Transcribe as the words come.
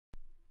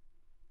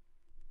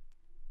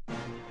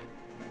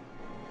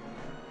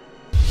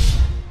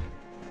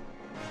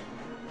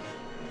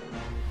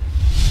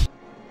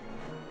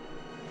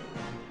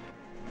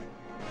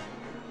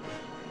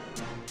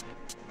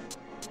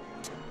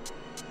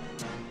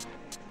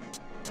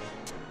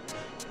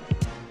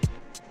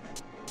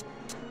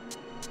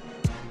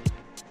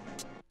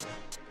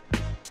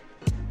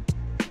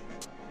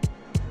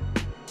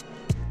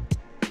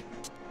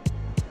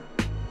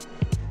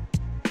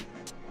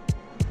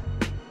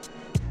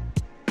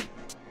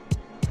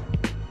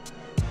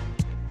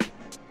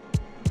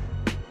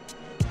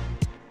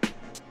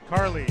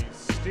Carly,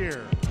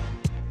 steer.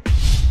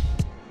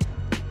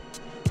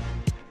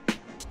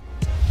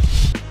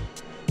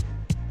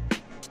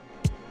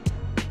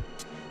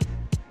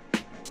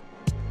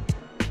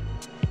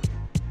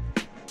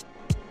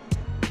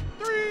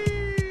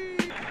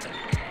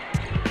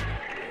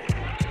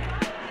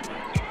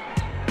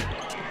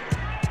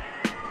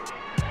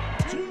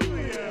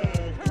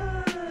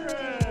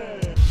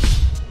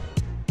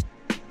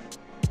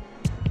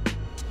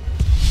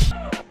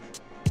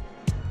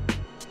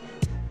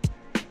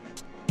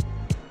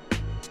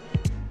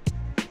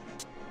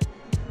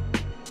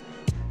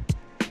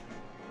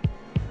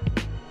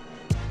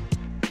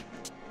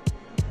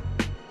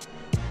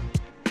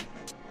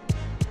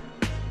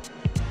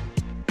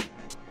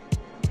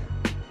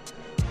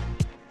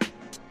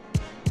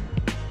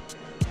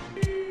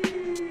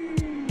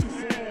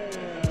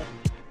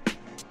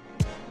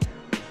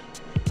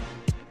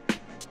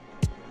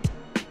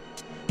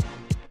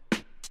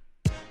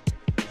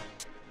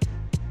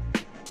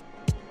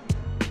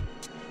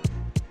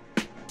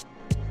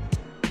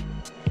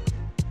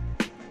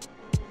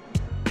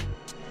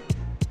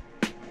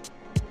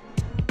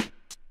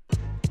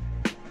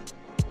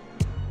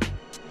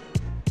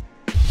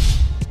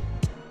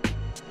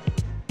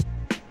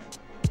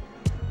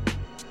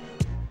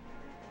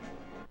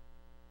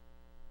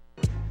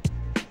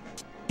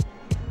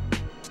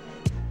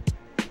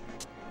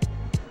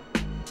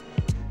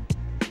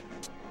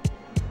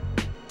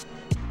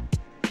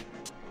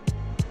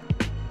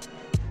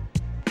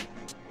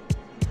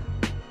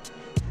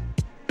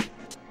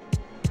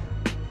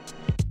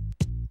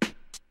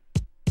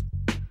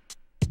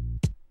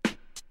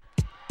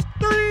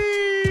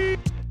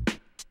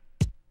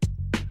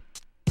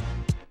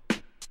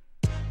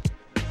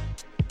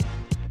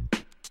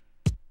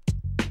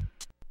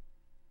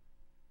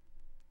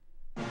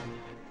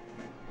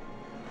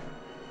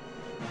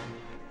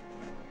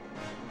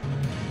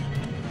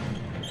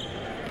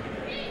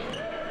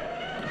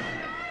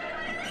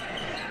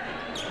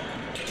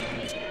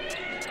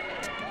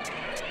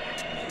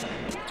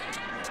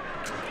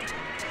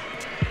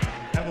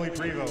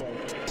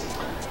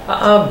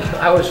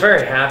 I was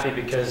very happy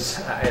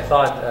because I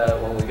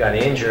thought when we got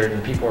injured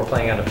and people were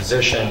playing out of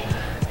position,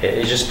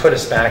 it just put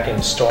us back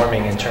in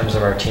storming in terms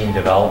of our team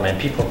development.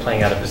 People were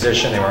playing out of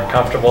position, they weren't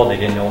comfortable, they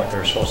didn't know what they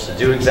were supposed to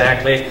do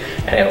exactly,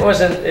 and it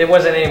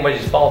wasn't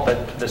anybody's fault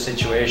but the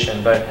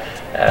situation. But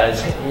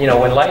you know,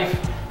 when life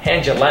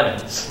hands you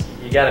lemons,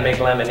 you got to make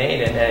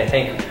lemonade, and I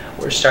think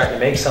we're starting to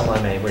make some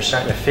lemonade. We're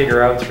starting to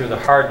figure out through the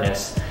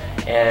hardness.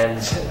 And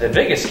the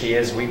biggest key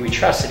is we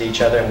trusted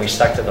each other and we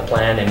stuck to the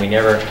plan, and we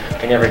never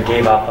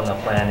gave up on the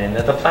plan. And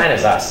the plan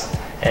is us.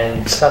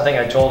 And something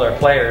I told our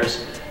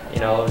players,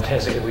 you know,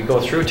 as we go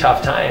through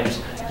tough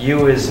times,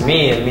 you is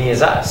me and me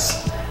is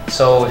us.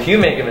 So if you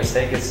make a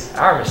mistake, it's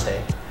our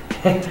mistake.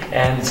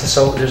 And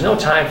so there's no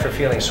time for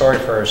feeling sorry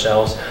for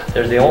ourselves.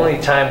 There's the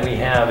only time we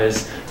have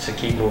is to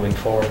keep moving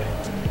forward.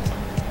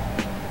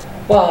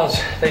 Well,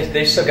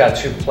 they still got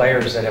two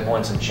players that have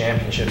won some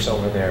championships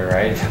over there,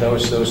 right?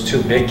 Those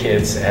two big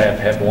kids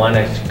have won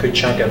a good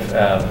chunk of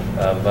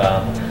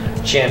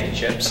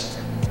championships.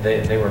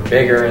 They were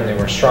bigger and they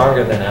were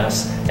stronger than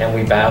us, and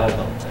we battled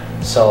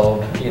them.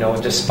 So, you know,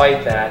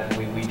 despite that,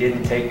 we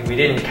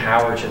didn't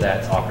cower to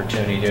that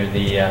opportunity, to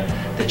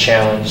the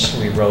challenge.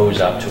 We rose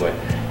up to it,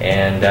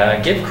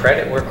 and give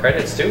credit where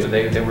credit's due.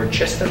 They were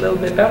just a little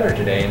bit better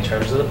today in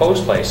terms of the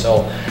post play.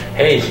 So,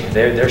 hey,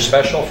 they're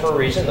special for a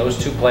reason.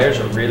 Those two players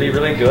are really,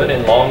 really good,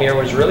 and Longmire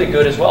was really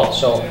good as well.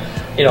 So,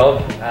 you know,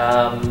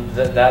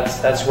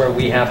 that's where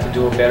we have to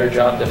do a better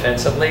job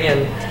defensively,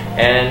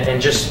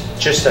 and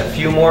just a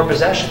few more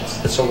possessions.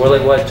 That's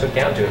really what it took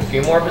down to. A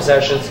few more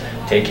possessions,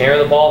 take care of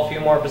the ball, a few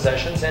more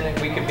possessions, and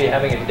we could be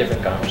having a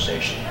different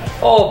conversation.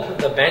 Oh,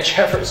 the bench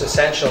effort is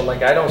essential.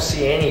 Like, I don't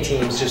see any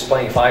teams just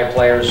playing 5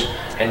 players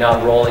and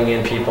not rolling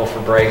in people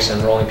for breaks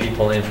and rolling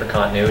people in for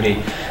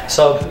continuity.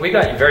 So we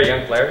got very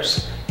young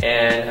players,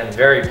 and I'm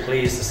very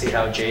pleased to see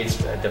how Jade's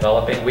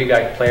developing. We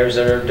got players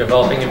that are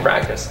developing in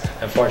practice.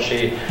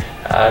 Unfortunately,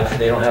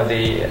 they don't have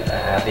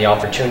the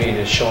opportunity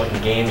to show it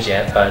in games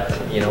yet,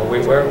 but you know,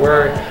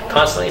 we're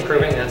constantly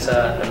improving. That's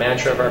a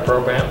mantra of our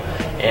program.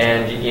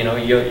 And you know,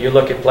 you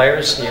look at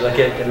players. You look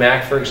at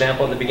Mac, for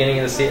example, at the beginning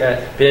of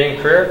the beginning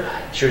of career,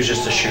 she was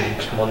just a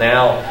shooter. Well,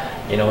 now,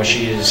 you know,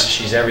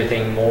 she's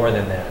everything more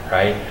than that,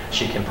 right?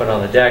 She can put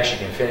on the deck, she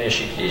can finish,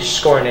 she's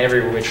scoring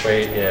every which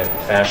way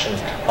fashion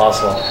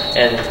possible.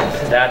 And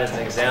that is an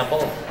example.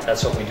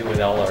 That's what we do with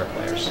all our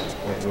players.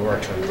 We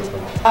work to improve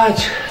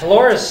them.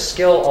 Laura's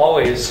skill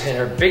always, and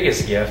her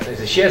biggest gift, is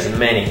that she has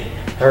many.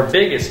 Her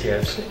biggest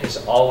gift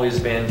has always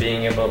been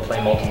being able to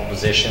play multiple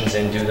positions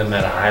and do them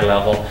at a high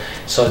level,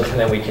 so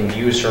that we can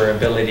use her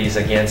abilities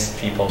against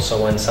people.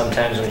 So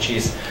sometimes when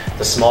she's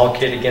the small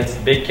kid against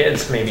the big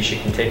kids, maybe she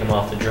can take them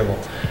off the dribble.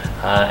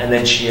 And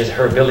then she has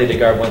her ability to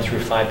guard 1 through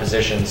 5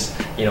 positions,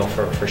 you know,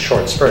 for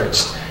short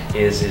spurts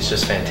is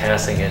just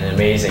fantastic and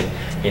amazing.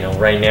 You know,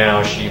 right now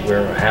we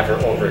have her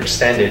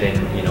overextended,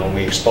 and you know,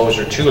 we expose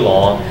her too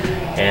long,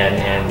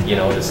 and you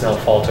know, it's no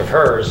fault of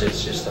hers.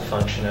 It's just a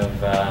function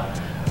of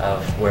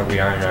of where we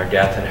are in our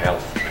depth and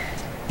health.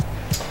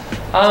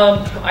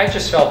 I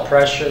just felt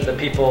pressure. The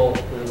people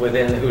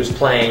within who's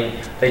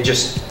playing, they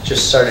just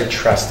started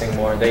trusting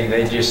more.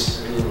 They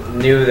just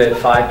knew that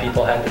 5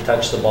 people had to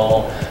touch the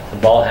ball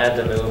had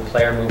to move.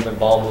 Player movement,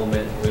 ball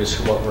movement was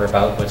what we're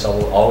about. What's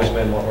always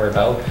been what we're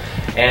about.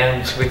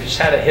 And we just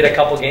had to hit a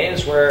couple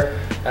games where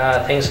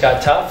things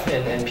got tough,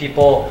 and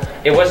people,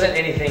 it wasn't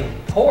anything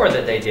poor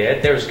that they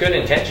did. There was good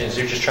intentions.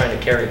 They're just trying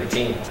to carry the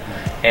team.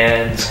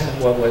 And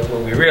what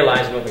we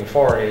realized moving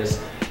forward is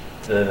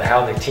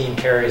how the team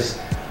carries.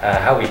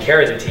 How we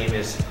carry the team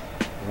is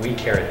we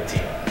carry the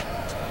team.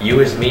 You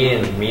as me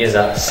and me as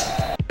us.